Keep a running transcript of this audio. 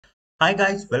Hi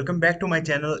guys, welcome back to my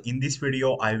channel. In this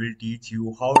video, I will teach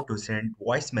you how to send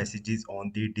voice messages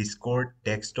on the Discord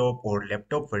desktop or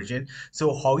laptop version.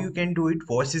 So how you can do it,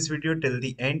 watch this video till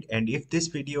the end, and if this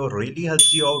video really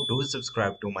helps you out, do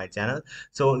subscribe to my channel.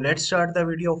 So let's start the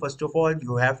video. First of all,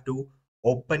 you have to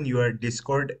open your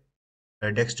Discord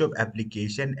desktop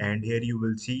application, and here you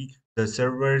will see the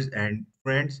servers and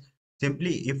friends.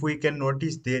 Simply, if we can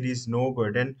notice, there is no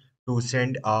button to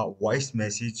send a voice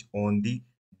message on the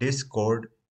Discord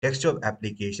desktop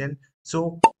application.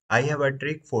 So I have a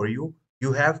trick for you.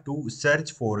 You have to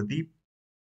search for the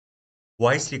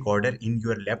voice recorder in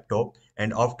your laptop,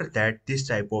 and after that this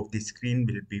type of the screen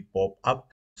will be pop up.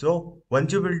 So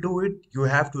once you will do it, you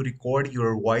have to record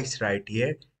your voice right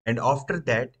here, and after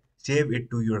that save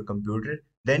it to your computer.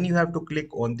 Then you have to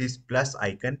click on this plus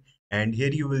icon, and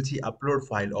here you will see upload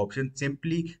file option.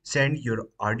 Simply send your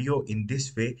audio in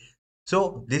this way.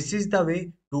 So this is the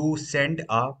way to send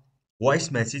a voice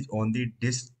message on the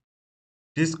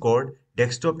Discord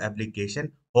desktop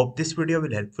application. Hope this video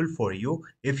will helpful for you.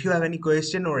 If you have any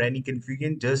question or any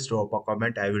confusion, just drop a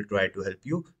comment. I will try to help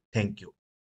you. Thank you.